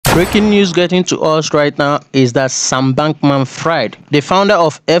Breaking news getting to us right now is that Sam Bankman-Fried, the founder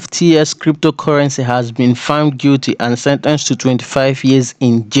of FTX cryptocurrency, has been found guilty and sentenced to 25 years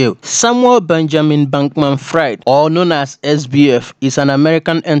in jail. Samuel Benjamin Bankman-Fried, or known as SBF, is an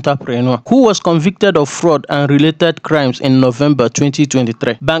American entrepreneur who was convicted of fraud and related crimes in November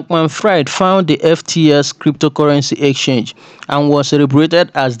 2023. Bankman-Fried founded the FTX cryptocurrency exchange and was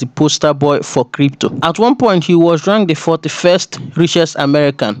celebrated as the poster boy for crypto. At one point, he was ranked the 41st richest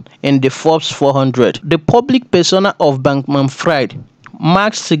American in the Forbes 400. The public persona of Bankman-Fried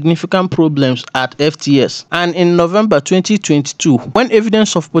marked significant problems at FTX, and in November 2022, when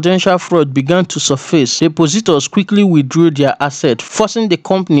evidence of potential fraud began to surface, depositors quickly withdrew their assets, forcing the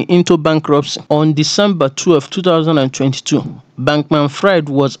company into bankruptcy. On December 12, 2022, Bankman-Fried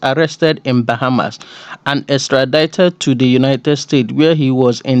was arrested in Bahamas and extradited to the United States, where he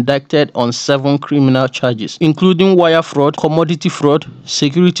was indicted on 7 criminal charges, including wire fraud, commodity fraud,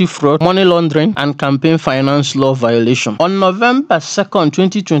 security fraud, money laundering, and campaign finance law violation. On November 2nd,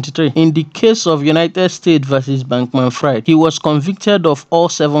 2023, in the case of United States versus Bankman-Fried, he was convicted of all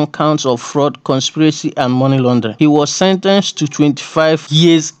 7 counts of fraud, conspiracy, and money laundering. He was sentenced to 25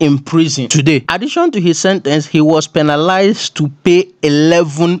 years in prison. Today, in addition to his sentence, he was penalized to pay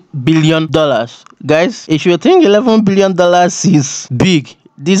 $11 billion. Guys, if you think $11 billion is big,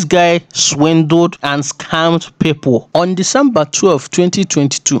 this guy swindled and scammed people. On December 12,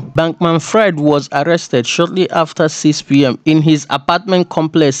 2022, Bankman-Fried was arrested shortly after 6 p.m. in his apartment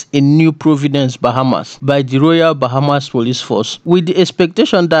complex in New Providence, Bahamas, by the Royal Bahamas Police Force, with the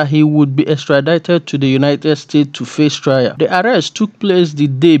expectation that he would be extradited to the United States to face trial. The arrest took place the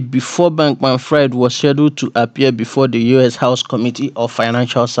day before Bankman-Fried was scheduled to appear before the U.S. House Committee of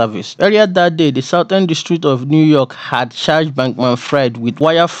Financial Services. Earlier that day, the Southern District of New York had charged Bankman-Fried with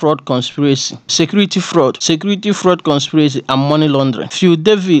wire fraud conspiracy, security fraud conspiracy, and money laundering. Phil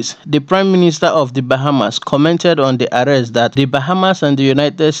Davis, the Prime Minister of the Bahamas, commented on the arrest that the Bahamas and the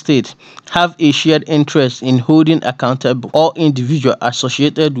United States have a shared interest in holding accountable all individuals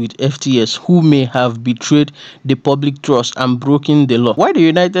associated with FTX who may have betrayed the public trust and broken the law. While the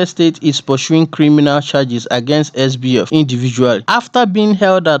United States is pursuing criminal charges against SBF individually, after being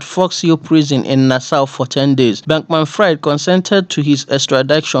held at Fox Hill Prison in Nassau for 10 days, Bankman-Fried consented to his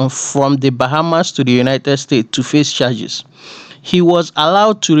extradition from the Bahamas to the United States to face charges. He was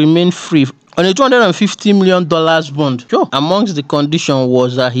allowed to remain free on a $250 million bond. Amongst the conditions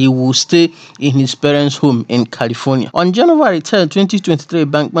was that he would stay in his parents' home in California. On January 10, 2023,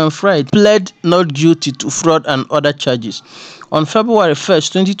 Bankman-Fried pled not guilty to fraud and other charges. On February 1,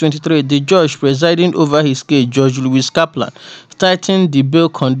 2023, the judge presiding over his case, Judge Louis Kaplan, tightened the bail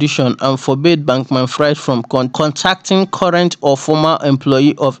condition and forbade Bankman-Fried from contacting current or former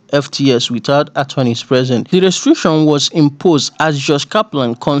employee of FTX without attorneys present. The restriction was imposed as Judge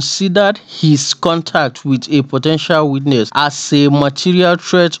Kaplan considered his contact with a potential witness as a material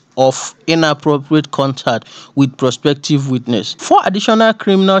threat of inappropriate contact with prospective witness. 4 additional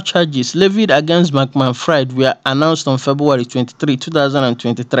criminal charges levied against Bankman-Fried were announced on February 23,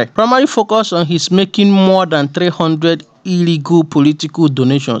 2023. Primary focus on his making more than 300 illegal political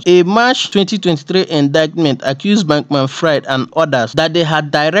donations. A March 2023 indictment accused Bankman-Fried and others that they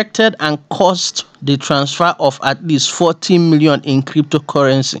had directed and caused the transfer of at least $40 million in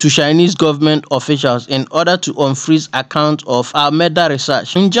cryptocurrency to Chinese government officials in order to unfreeze accounts of Alameda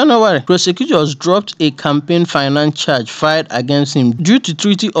Research. In January, prosecutors dropped a campaign finance charge filed against him due to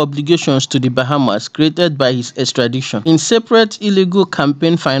treaty obligations to the Bahamas created by his extradition. In separate illegal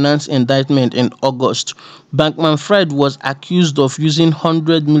campaign finance indictment in August, Bankman-Fried was accused of using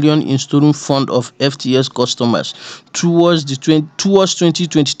 $100 million in stolen funds of FTX customers towards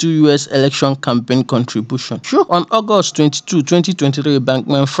 2022 U.S. election campaign contribution. On August 22, 2023,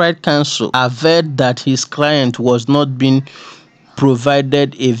 Bankman-Fried counsel averred that his client was not being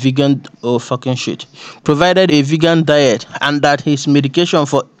provided a vegan diet and that his medication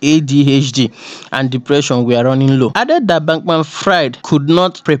for ADHD and depression were running low. Added that Bankman-Fried could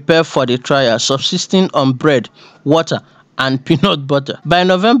not prepare for the trial, subsisting on bread, water, and peanut butter. By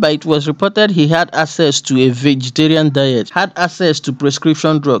November, it was reported he had access to a vegetarian diet, had access to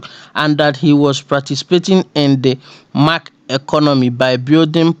prescription drugs, and that he was participating in the mark economy by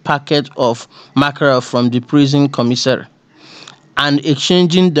building packets of mackerel from the prison commissary and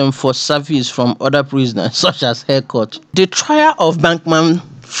exchanging them for service from other prisoners, such as haircuts. The trial of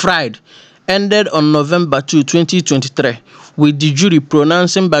Bankman-Fried ended on November 2, 2023, with the jury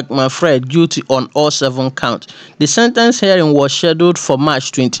pronouncing Bankman-Fried guilty on all 7 counts. The sentence hearing was scheduled for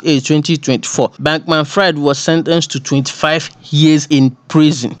March 28, 2024. Bankman-Fried was sentenced to 25 years in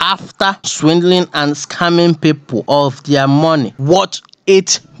prison after swindling and scamming people of their money worth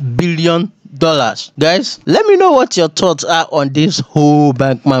 $8 billion. Guys, let me know what your thoughts are on this whole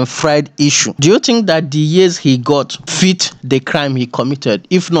Bankman-Fried issue. Do you think that the years he got fit the crime he committed?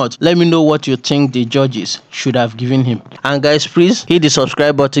 If not, let me know what you think the judges should have given him. And guys, please hit the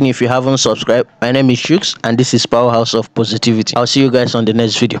subscribe button if you haven't subscribed. My name is Shooks and this is Powerhouse of Positivity. I'll see you guys on the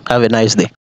next video. Have a nice day.